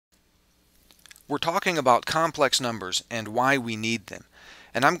We're talking about complex numbers and why we need them.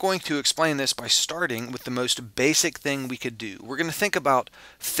 And I'm going to explain this by starting with the most basic thing we could do. We're going to think about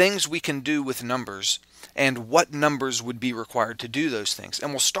things we can do with numbers and what numbers would be required to do those things.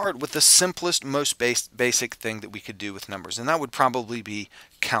 And we'll start with the simplest, most basic thing that we could do with numbers, and that would probably be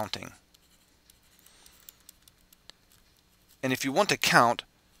counting. And if you want to count,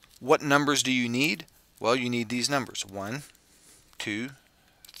 what numbers do you need? Well, you need these numbers: 1, 2,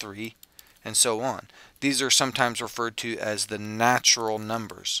 3, and so on. These are sometimes referred to as the natural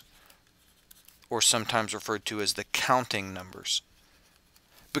numbers, or sometimes referred to as the counting numbers,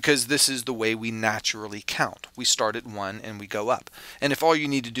 because this is the way we naturally count. We start at 1 and we go up. And if all you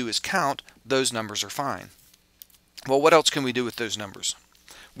need to do is count, those numbers are fine. Well, what else can we do with those numbers?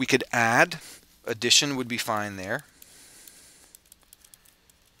 We could add. Addition would be fine there.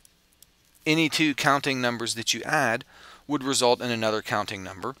 Any two counting numbers that you add would result in another counting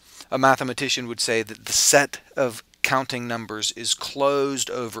number. A mathematician would say that the set of counting numbers is closed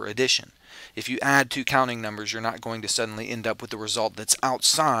over addition. If you add two counting numbers, you're not going to suddenly end up with a result that's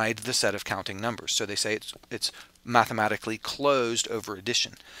outside the set of counting numbers. So they say it's mathematically closed over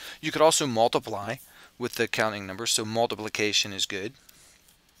addition. You could also multiply with the counting numbers, so multiplication is good.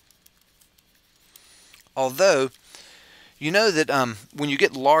 Although, you know that when you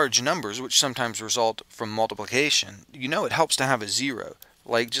get large numbers, which sometimes result from multiplication, you know it helps to have a zero.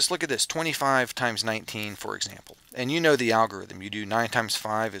 Like, just look at this, 25 times 19, for example. And you know the algorithm. You do 9 times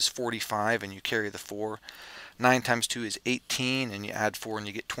 5 is 45, and you carry the 4. 9 times 2 is 18, and you add 4, and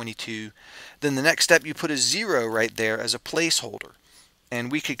you get 22. Then the next step, you put a 0 right there as a placeholder.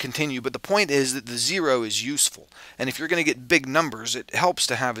 And we could continue, but the point is that the 0 is useful. And if you're going to get big numbers, it helps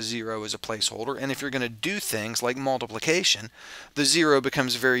to have a 0 as a placeholder. And if you're going to do things like multiplication, the 0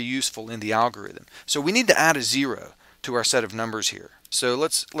 becomes very useful in the algorithm. So we need to add a 0 to our set of numbers here. So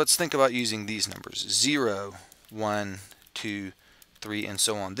let's think about using these numbers: 0, 1, 2, 3, and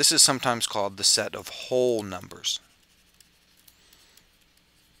so on. This is sometimes called the set of whole numbers.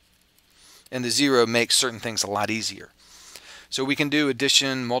 And the 0 makes certain things a lot easier. So we can do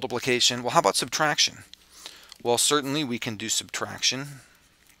addition, multiplication. Well, how about subtraction? Well, certainly we can do subtraction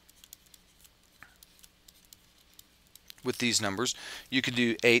with these numbers. You could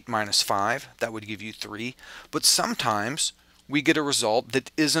do 8 minus 5. That would give you 3. But sometimes we get a result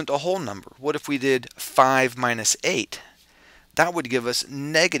that isn't a whole number. What if we did 5 minus 8? That would give us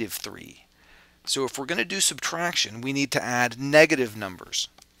negative 3. So if we're going to do subtraction, we need to add negative numbers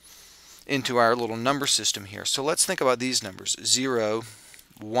into our little number system here. So let's think about these numbers: 0,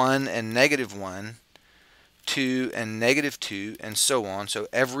 1, and negative 1, 2, and negative 2, and so on. So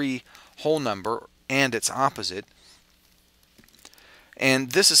every whole number and its opposite.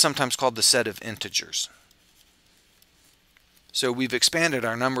 And this is sometimes called the set of integers. So we've expanded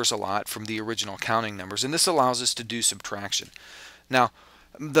our numbers a lot from the original counting numbers, and this allows us to do subtraction. Now,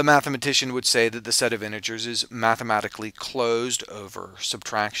 the mathematician would say that the set of integers is mathematically closed over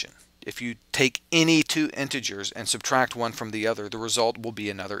subtraction. If you take any two integers and subtract one from the other, the result will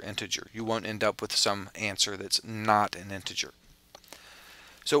be another integer. You won't end up with some answer that's not an integer.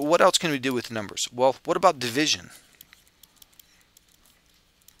 So what else can we do with numbers? Well, what about division?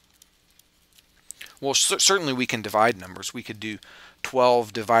 Well, certainly we can divide numbers. We could do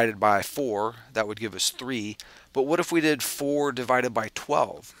 12 divided by 4. That would give us 3. But what if we did 4 divided by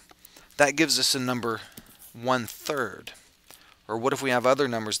 12? That gives us a number 1/3. Or what if we have other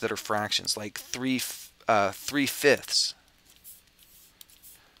numbers that are fractions, like 3/5,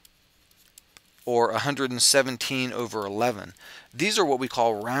 or 117 over 11? These are what we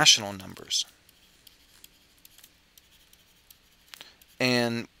call rational numbers.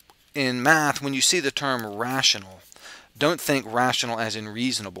 And in math, when you see the term rational, don't think rational as in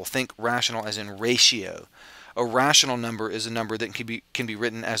reasonable. Think rational as in ratio. A rational number is a number that can be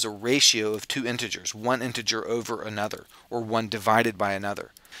written as a ratio of two integers, one integer over another, or one divided by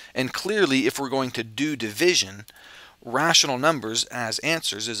another. And clearly, if we're going to do division, rational numbers as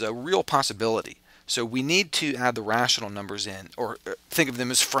answers is a real possibility. So we need to add the rational numbers in, or think of them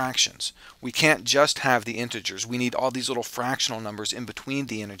as fractions. We can't just have the integers. We need all these little fractional numbers in between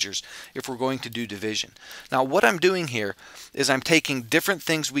the integers if we're going to do division. Now, what I'm doing here is I'm taking different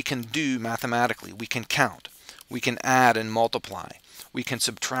things we can do mathematically. We can count. We can add and multiply. We can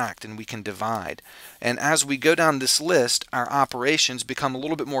subtract and we can divide. And as we go down this list, our operations become a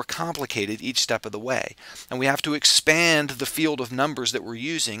little bit more complicated each step of the way. And we have to expand the field of numbers that we're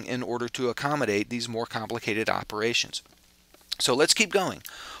using in order to accommodate these more complicated operations. So let's keep going.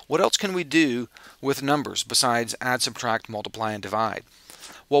 What else can we do with numbers besides add, subtract, multiply, and divide?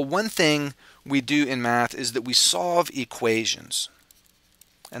 Well, one thing we do in math is that we solve equations.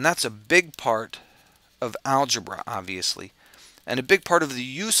 And that's a big part of algebra, obviously, and a big part of the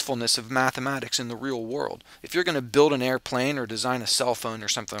usefulness of mathematics in the real world. If you're going to build an airplane or design a cell phone or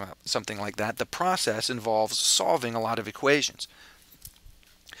something like that, the process involves solving a lot of equations.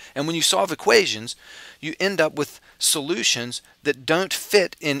 And when you solve equations, you end up with solutions that don't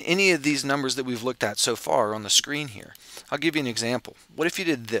fit in any of these numbers that we've looked at so far on the screen here. I'll give you an example. What if you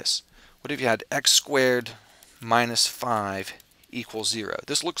did this? What if you had x squared minus 5 equals 0?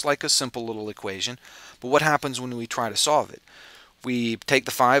 This looks like a simple little equation, but what happens when we try to solve it? We take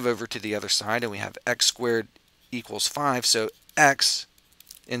the 5 over to the other side and we have x squared equals 5, so x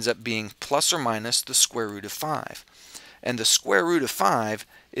ends up being plus or minus the square root of 5. And the square root of 5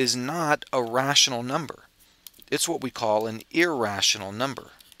 is not a rational number. It's what we call an irrational number.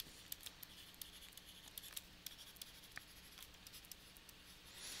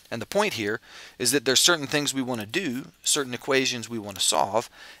 And the point here is that there's certain things we want to do, certain equations we want to solve,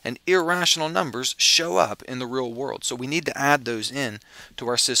 and irrational numbers show up in the real world. So we need to add those in to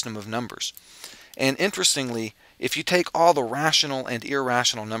our system of numbers. And interestingly, if you take all the rational and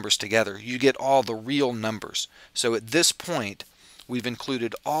irrational numbers together, you get all the real numbers. So at this point, we've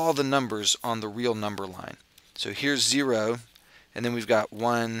included all the numbers on the real number line. So here's 0, and then we've got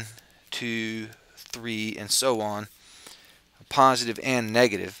 1, 2, 3, and so on, positive and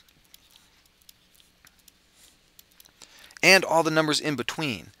negative, and all the numbers in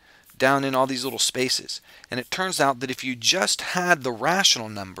between, down in all these little spaces. And it turns out that if you just had the rational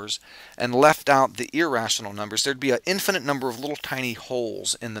numbers and left out the irrational numbers, there'd be an infinite number of little tiny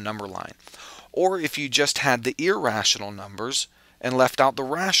holes in the number line. Or if you just had the irrational numbers and left out the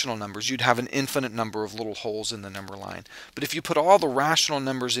rational numbers, you'd have an infinite number of little holes in the number line. But if you put all the rational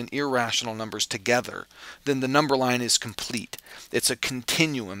numbers and irrational numbers together, then the number line is complete. It's a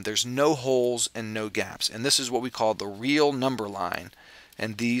continuum. There's no holes and no gaps. And this is what we call the real number line.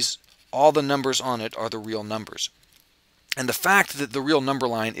 And these, all the numbers on it are the real numbers. And the fact that the real number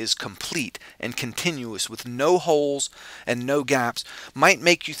line is complete and continuous with no holes and no gaps might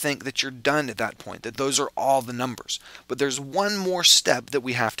make you think that you're done at that point, that those are all the numbers. But there's one more step that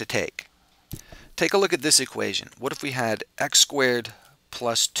we have to take. Take a look at this equation. What if we had x squared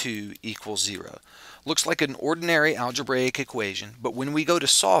plus 2 equals 0? Looks like an ordinary algebraic equation, but when we go to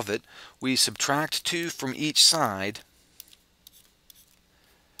solve it, we subtract 2 from each side,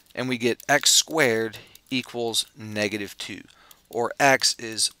 and we get x squared equals negative 2, or x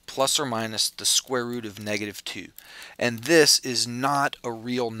is plus or minus the square root of negative 2. And this is not a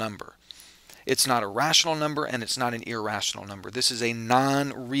real number. It's not a rational number and it's not an irrational number. This is a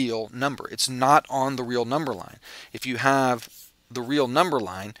non-real number. It's not on the real number line. If you have the real number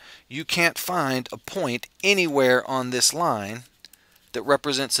line, you can't find a point anywhere on this line that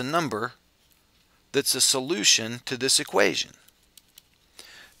represents a number that's a solution to this equation.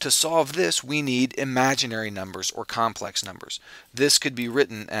 To solve this, we need imaginary numbers or complex numbers. This could be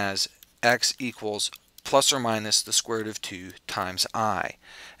written as x equals plus or minus the square root of 2 times I.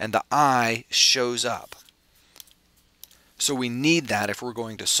 And the I shows up. So we need that if we're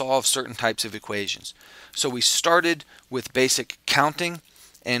going to solve certain types of equations. So we started with basic counting,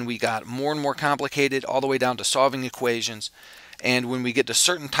 and we got more and more complicated all the way down to solving equations. And when we get to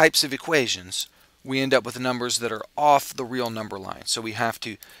certain types of equations, we end up with numbers that are off the real number line. So we have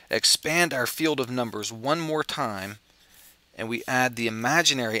to expand our field of numbers one more time, and we add the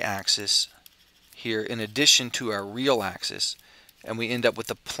imaginary axis here in addition to our real axis, and we end up with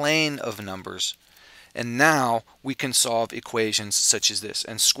a plane of numbers. And now we can solve equations such as this.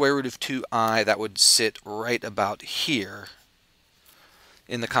 And square root of 2i, that would sit right about here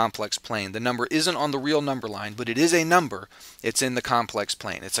in the complex plane. The number isn't on the real number line, but it is a number. It's in the complex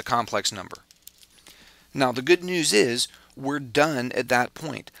plane. It's a complex number. Now the good news is we're done at that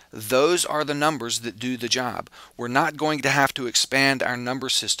point. Those are the numbers that do the job. We're not going to have to expand our number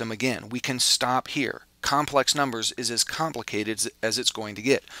system again. We can stop here. Complex numbers is as complicated as it's going to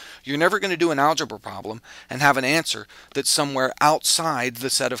get. You're never going to do an algebra problem and have an answer that's somewhere outside the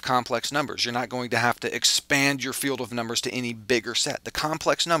set of complex numbers. You're not going to have to expand your field of numbers to any bigger set. The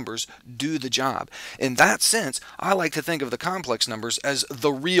complex numbers do the job. In that sense, I like to think of the complex numbers as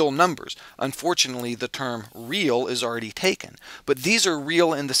the real numbers. Unfortunately, the term real is already taken. But these are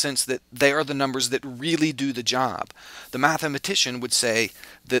real in the sense that they are the numbers that really do the job. The mathematician would say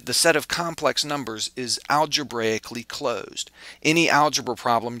that the set of complex numbers is algebraically closed. Any algebra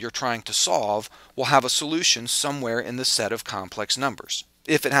problem you're trying to solve will have a solution somewhere in the set of complex numbers.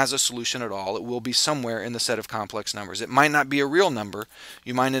 If it has a solution at all, it will be somewhere in the set of complex numbers. It might not be a real number.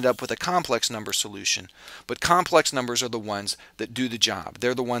 You might end up with a complex number solution. But complex numbers are the ones that do the job.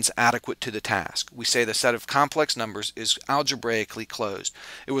 They're the ones adequate to the task. We say the set of complex numbers is algebraically closed.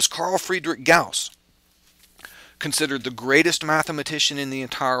 It was Carl Friedrich Gauss, considered the greatest mathematician in the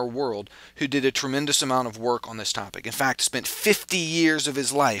entire world, who did a tremendous amount of work on this topic. In fact, spent 50 years of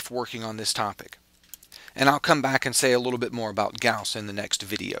his life working on this topic. And I'll come back and say a little bit more about Gauss in the next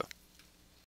video.